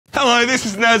Hello, this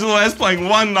is Nerds playing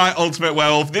One Night Ultimate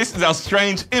Werewolf. This is our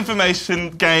strange information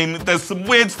game. There's some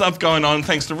weird stuff going on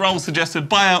thanks to roles suggested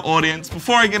by our audience.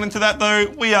 Before I get into that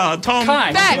though, we are Tom.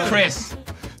 Hi, Chris.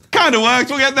 Kind of worked,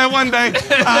 we'll get there one day.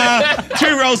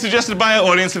 2 roles suggested by our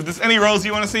audience. If there's any roles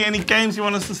you want to see, any games you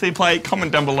want us to see play,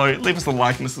 comment down below. Leave us a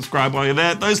like and a subscribe while you're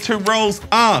there. Those 2 roles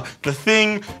are The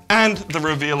Thing and The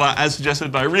Revealer, as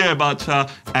suggested by Rio Barcha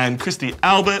and Christy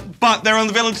Albert. But they're on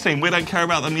the Village team. We don't care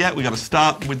about them yet. We got to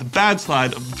start with the bad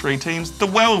side of the 3 teams, the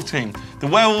Werewolf team. The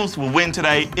Werewolves will win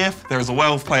today if there is a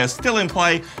Werewolf player still in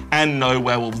play and no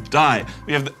Werewolves die.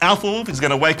 We have the Alpha Wolf who's going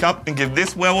to wake up and give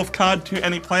this Werewolf card to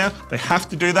any player. They have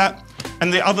to do that.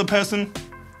 And the other person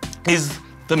is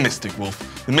the Mystic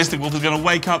Wolf. The Mystic Wolf is going to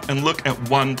wake up and look at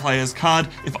one player's card.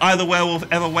 If either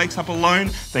werewolf ever wakes up alone,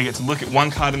 they get to look at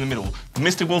one card in the middle. The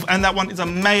Mystic Wolf, and that one is a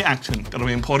May action. That'll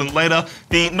be important later.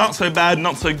 The not so bad,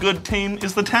 not so good team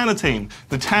is the Tanner team.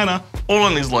 The Tanner, all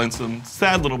on his lonesome,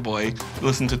 sad little boy,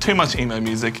 listened to too much emo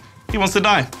music. He wants to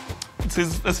die.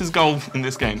 That's his goal in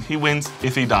this game. He wins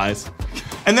if he dies.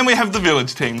 And then we have the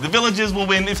Village team. The Villagers will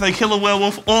win if they kill a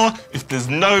werewolf, or if there's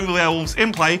no werewolves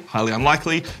in play, highly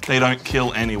unlikely, they don't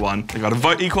kill anyone. They gotta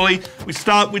vote equally. We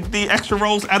start with the extra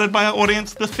roles added by our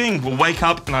audience. The Thing will wake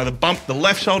up and either bump the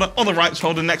left shoulder or the right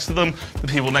shoulder next to them. The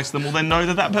people next to them will then know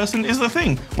that that person is the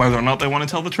Thing. Whether or not they want to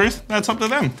tell the truth, that's up to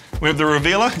them. We have the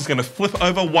Revealer, who's gonna flip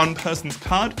over one person's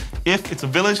card. If it's a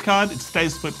Village card, it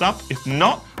stays flipped up. If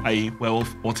not, i.e.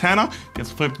 Werewolf or Tanner, gets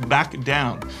flipped back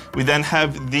down. We then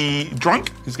have the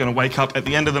Drunk, who's going to wake up at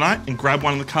the end of the night and grab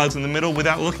one of the cards in the middle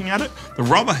without looking at it. The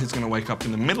Robber, who's going to wake up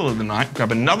in the middle of the night,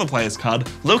 grab another player's card,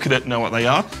 look at it, know what they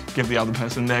are, give the other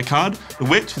person their card. The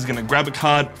Witch is going to grab a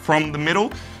card from the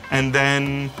middle, and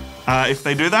then if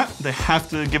they do that, they have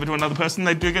to give it to another person.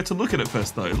 They do get to look at it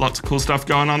first though. Lots of cool stuff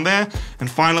going on there. And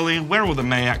finally, where all the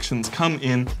May actions come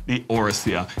in, the Aura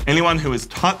Seer. Anyone who has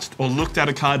touched or looked at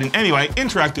a card in any way,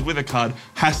 interacted with a card,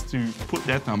 has to put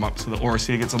their thumb up. So the Aura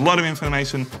Seer gets a lot of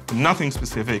information, but nothing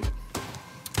specific.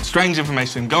 Strange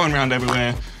information going around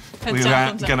everywhere. We're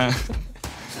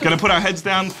gonna put our heads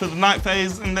down for the night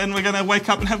phase, and then we're gonna wake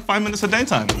up and have 5 minutes of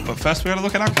daytime. But first, we're gonna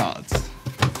look at our cards.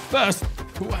 First,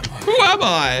 who am I? Who am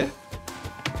I?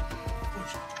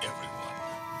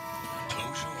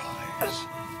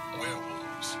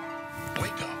 Werewolves.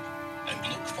 Wake up and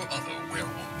look for other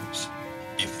werewolves.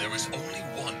 If there is only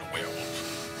one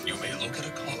werewolf, you may look at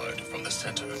a card from the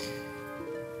center.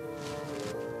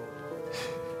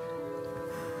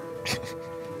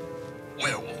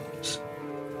 Werewolves.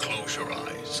 Close your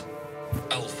eyes.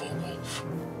 Alpha Wolf.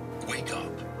 Wake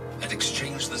up and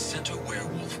exchange the center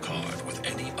werewolf card with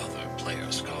any other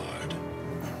player's card.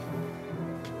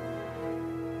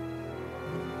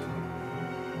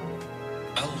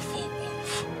 Alpha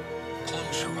Wolf,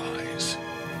 close your eyes.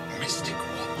 Mystic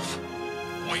Wolf,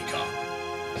 wake up.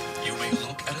 You may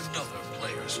look at another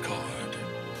player's card.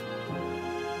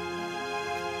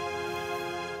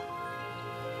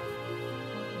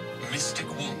 Mystic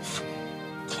Wolf,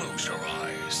 close your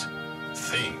eyes.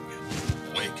 Thing,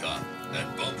 wake up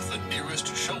and bump the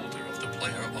nearest shoulder of the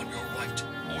player on your right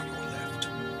or your left.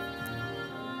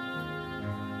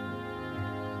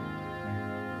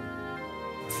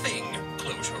 Thing,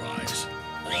 close your eyes.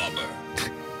 Robber,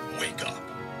 wake up.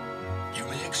 You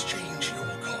may exchange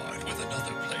your card with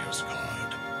another player's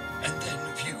card, and then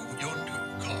view your new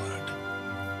card.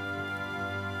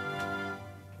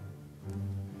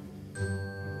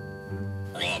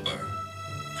 Robber,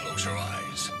 close your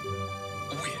eyes.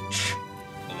 Witch,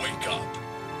 wake up.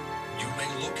 You may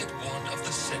look at one of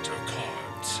the center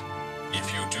cards.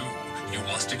 If you do, you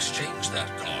must exchange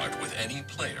that card with any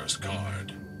player's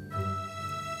card.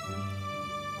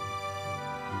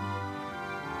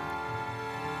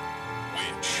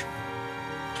 Witch,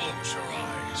 close your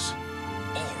eyes.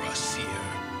 Aura Seer,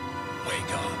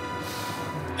 wake up.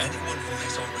 Anyone who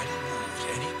has already moved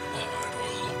any card or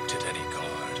looked at any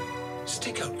card,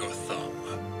 stick out your thumb.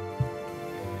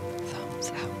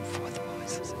 Thumbs out for the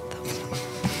voices. Thumbs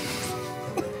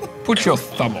up. Put your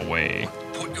thumb away.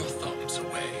 Put your thumbs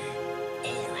away.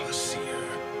 Aura Seer,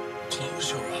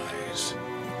 close your eyes.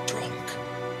 Drunk,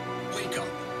 wake up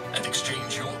and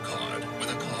exchange your card with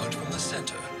a card from the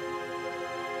center.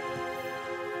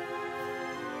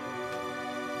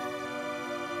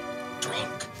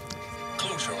 Drunk,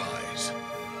 close your eyes.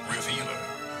 Revealer,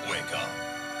 wake up.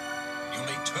 You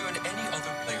may turn any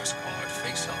other player's card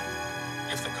face up.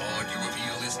 If the card you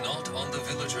reveal is not on the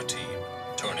Villager team,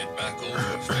 turn it back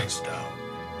over face down.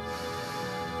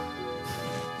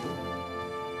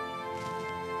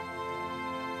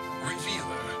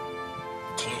 Revealer,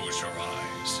 close your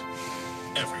eyes.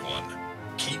 Everyone,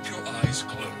 keep your eyes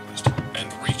closed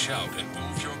and reach out and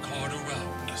move your card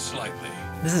around slightly.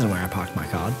 This isn't where I parked my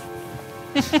card.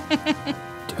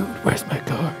 Dude, where's my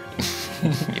card?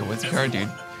 Yeah, what's your card, dude?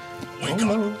 Wake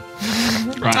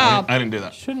up. Right, I didn't do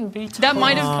that. Shouldn't be. That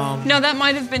might have no, that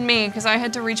might have been me because I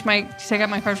had to take out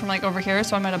my card from like over here,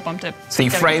 so I might have bumped it. So you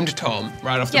framed Tom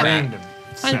right off the Yeah. bat. Random.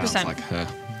 100%. Sounds like her.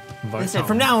 Vote That's it. Tom.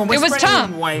 From now on, we're It was spreading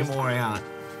Tom. way more out.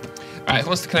 All right, who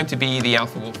wants to claim to be the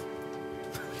alpha wolf?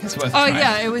 It's worth a Oh try.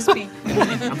 yeah, it was me.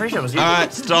 I'm pretty sure it was you. All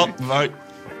right, stop, vote.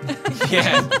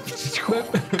 Yeah.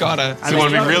 Gotta. So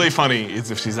what would be really funny is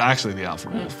if she's actually the alpha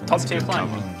wolf. Top tier play.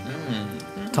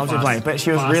 Top tier play, but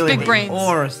she was really Big the brains.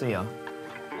 aura seer.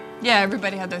 Yeah,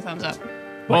 everybody had their thumbs up.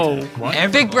 Whoa. What?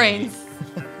 Everybody. Big brains.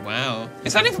 Wow.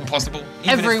 Is that even possible? Even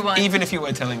Everyone. Even if you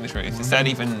were telling the truth, is that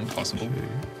even possible?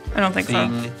 I don't think so.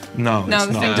 Thing. No, No, it's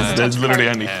the thing not. doesn't There's touch literally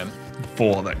card. only Damn.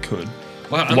 4 that could.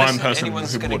 Well, One unless person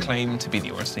anyone's who going to wouldn't. claim to be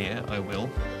the Overseer, I will.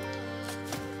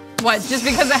 What? Just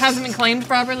because it hasn't been claimed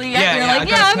properly yet? You're like,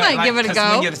 yeah, I might give it a Because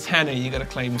go. when you're the Tanner, you got to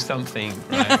claim something,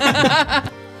 right?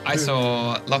 I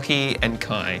saw Lockie and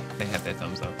Kai. They had their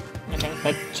thumbs up. Okay,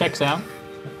 that checks out.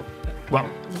 Well,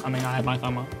 I mean, I had my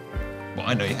thumb up. Well,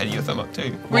 I know you had your thumb up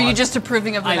too. Were you just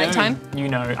approving of the I know, nighttime? You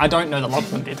know, I don't know that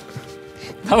Lachlan did.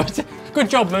 That was good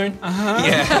job, Moon.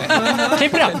 Yeah.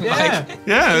 Keep it up.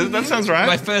 Yeah, that sounds right.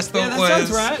 My first thought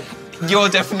was, you're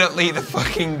definitely the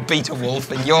fucking beta wolf,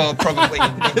 and you're probably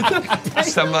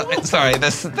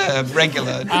the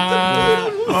regular.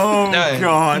 Oh No.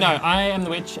 god. No, I am the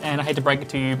witch, and I hate to break it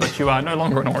to you, but you are no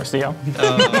longer an Overseer.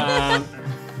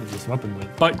 Just swapping with.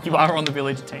 But you are on the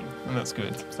village team, That's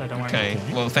good. so don't worry. Okay.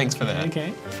 Well, thanks for that.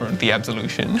 Okay. For the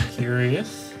absolution.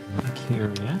 Curious.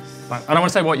 Curious. But I don't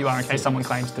want to say what you are in case someone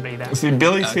claims to be that. See,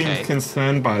 Billy Okay. seemed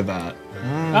concerned by that.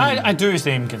 I do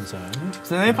seem concerned.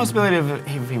 So the only possibility of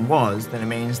if he was, then it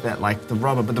means that like the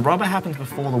robber, but the robber happens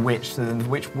before the witch, so then the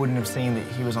witch wouldn't have seen that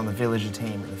he was on the villager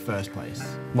team in the first place.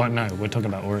 What? No, we're talking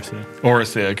about Oris here.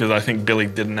 Oris here, because I think Billy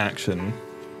did an action.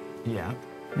 Yeah.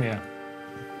 Yeah.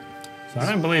 So I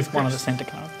don't believe One of the center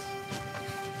cards.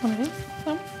 One of these?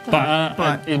 No.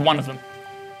 But one of them.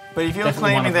 But if you're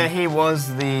Definitely one claiming of that them. he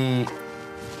was the,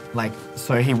 like,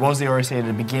 so he was the Overseer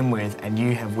to begin with, and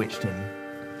you have witched him.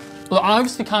 Well, I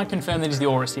obviously can't confirm that he's the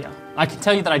Overseer. I can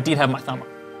tell you that I did have my thumb up.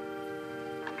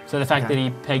 So the fact that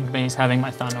he pegged me as having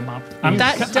my thumb up.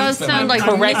 That does sound like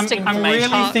correct resting I'm from really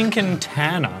talk. thinking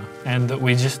Tanner, and that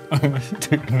we just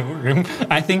almost ignore him.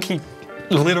 I think he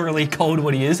literally called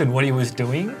what he is and what he was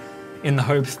doing, in the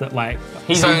hopes that like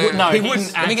He's So, no, he he's-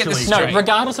 wouldn't let me get this actually. no, straight.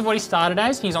 regardless of what he started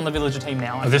as, he's on the villager team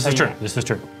now. I can This tell is you true. that. This is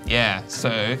true. Yeah.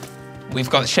 So we've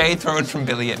got shade thrown from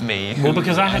Billy at me. Well, who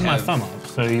because I had my have- thumb up,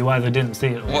 so you either didn't see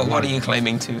it. Or What are you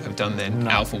claiming to have done then,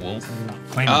 No. Alpha Wolf? Not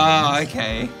claiming Ah, it.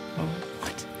 okay.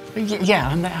 Yeah,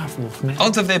 I'm the alpha wolf, man.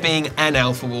 Odds of there being an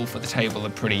Alpha Wolf at the table are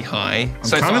pretty high. I'm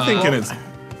kind of thinking it's.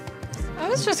 I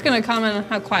was just going to comment on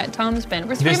how quiet Tom's been.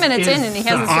 We're 3 This minutes is in and he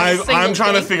hasn't so- said a single I'm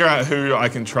trying to thing. figure out who I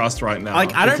can trust right now.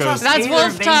 Like, I don't because trust That's either wolf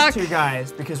of these talk. two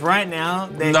guys, because right now,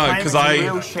 they're No, claiming 'cause some I-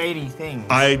 real shady things.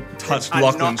 I touched I'm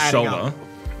not Lachlan's adding shoulder. up.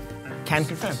 Can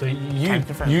confirm. So Can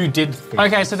confirm. you did.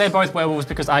 Okay, so they're both werewolves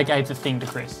because I gave the thing to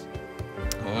Chris.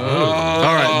 All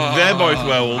right, they're both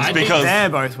werewolves I think because They're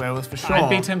both werewolves for sure. I'd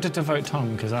be tempted to vote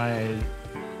Tom because I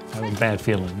have a bad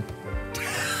feeling.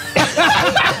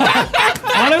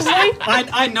 Honestly,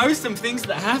 I know some things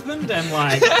that happened, and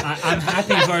like I'm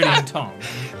happy voting Tom.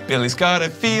 Billy's got a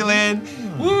feeling.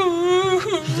 Woo!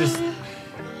 Just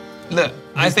Look,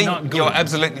 I He's think not good. you're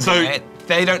absolutely So- right.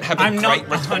 They don't have a I'm not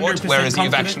great report, 100% whereas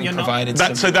you've confident actually you're not. provided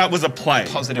that. So some. that was a play,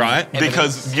 positive right? evidence.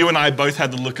 Because you and I both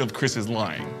had the look of Chris is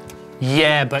lying.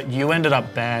 yeah, but you ended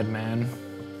up bad, man.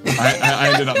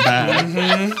 I ended up bad.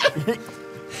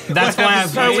 That's why I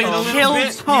So we voted a little killed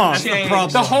bit. Tom. That's the Change.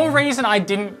 problem. The whole reason I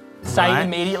didn't say Right.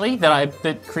 immediately that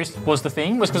Chris was the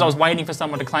thing was because I was waiting for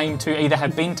someone to claim to either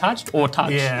have been touched or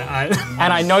touched. Yeah,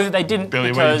 And I know that they didn't Billy,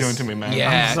 because what are you doing to me, man?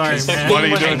 Yeah, I'm sorry, 'cause man. What are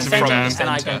you was doing in to me, center, man? and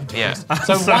I gave to Yeah. Chris.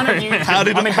 So one of you, How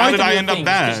did- I mean, how both did of I you end up things,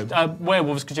 bad? just,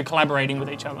 werewolves because you're collaborating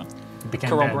with each other, became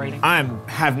corroborating. I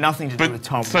have nothing to do But with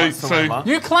Tom so- whatsoever.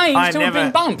 You claimed I to have never-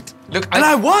 been bumped. Look, And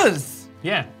I was.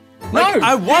 Yeah. No,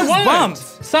 I was you weren't.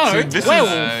 bumped. So, this is-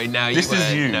 werewolf. No, no, you This is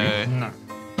weren't. you. No, No.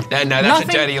 no, that's Nothing,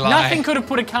 a dirty lie. nothing could have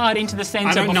put a card into the I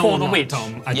center don't know before a the lot, witch.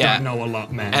 Tom. I Yeah. don't know a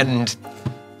lot, man. And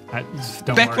Just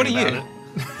don't Beck, worry what are about you? it.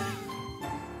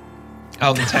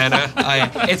 Oh, the Tanner.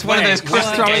 It's one of those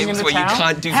classic throwing in games the where you towel?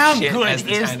 can't do How shit good as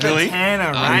the is Tanner. the Really? Tanner,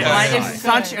 I right? know. Like, it's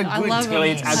such a I good love team. him.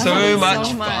 It's I love So him much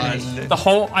so much. fun. The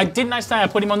whole, I didn't I say I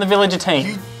put him on the villager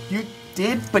team?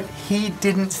 did, but he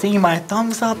didn't see my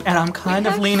thumbs up, and I'm kind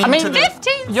of leaning I mean, to the...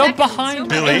 15 You're seconds, behind. you'll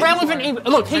Billy. Irrelevant.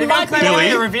 Look, he might be. Billy.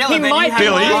 He might be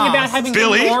Billy. lying about having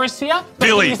Billy. been Orissia, but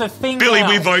Billy, he's a thing Billy, now.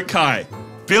 we vote Kai.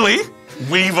 Billy,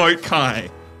 we vote Kai.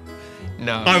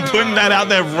 No. I'm putting that out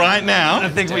there right now. I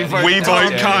think we vote We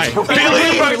vote Kai.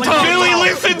 Billy,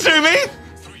 listen to me.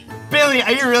 Billy,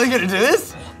 are you really going to do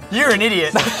this? You're an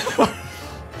idiot.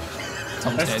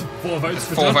 Tom's dead. 4 votes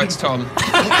for 4 Tom. votes, Tom.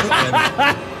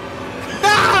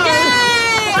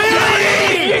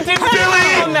 You didn't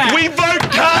vote on that. We vote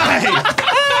Kai.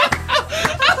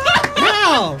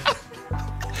 How?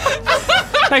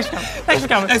 Thanks for coming. Thanks for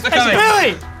coming. Thanks for coming.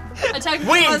 Billy, Attack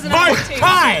we wasn't vote 15.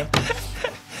 Kai.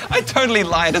 I totally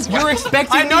lied as well. You're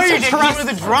expecting I know me you to did. trust. You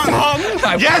were the drunk.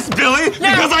 Yes, Billy,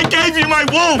 because I gave you my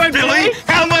wolf, But Billy. Billy-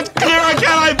 How much clearer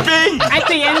can I be? At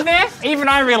the end there, even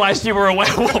I realised you were a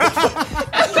werewolf.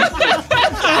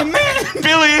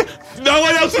 Billy, no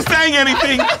one else is saying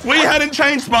anything. We hadn't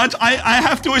changed much. I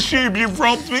have to assume you've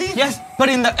robbed me. Yes, but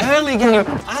in the early game,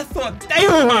 I thought they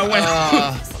were my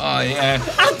werewolves. Oh, yeah.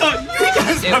 I thought you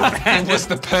guys It was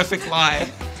the perfect lie.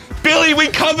 Billy, we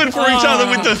covered for each other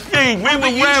with the thing. We were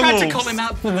You tried werewolves. to call him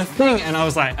out for the thing, and I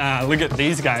was like, look at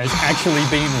these guys actually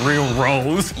being real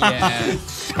roles. Yeah.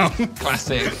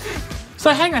 Classic. So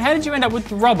hang on, how did you end up with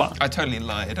the robber? I totally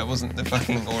lied. I wasn't the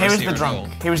fucking Orissia He was the at drunk. all.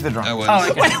 He was the drunk. I was.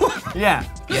 Oh, okay. Yeah.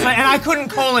 So, and I couldn't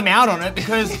call him out on it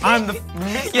because I'm the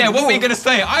mystic Yeah, what were you wolf. going to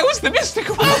say? I was the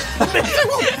mystical wolf.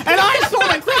 And I saw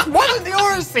that Chris wasn't the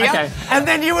Orissia. Okay. And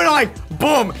then you were like,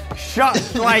 boom,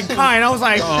 shut like Kai. And I was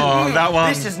like, Oh, that one.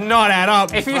 this does not add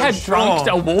up. If you for had sure. drunked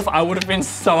a wolf, I would have been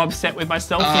so upset with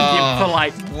myself for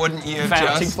like. Wouldn't you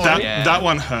Vouching just? for That, it. Yeah. that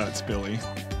one hurts, Billy.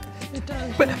 You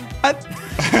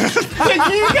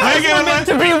guys were meant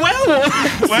to be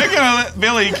werewolves. We're gonna let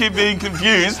Billy keep being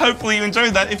confused. Hopefully you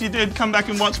enjoyed that. If you did, come back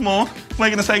and watch more. We're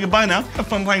gonna say goodbye now. Have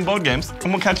fun playing board games,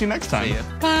 and we'll catch you next time. See ya.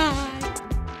 Bye.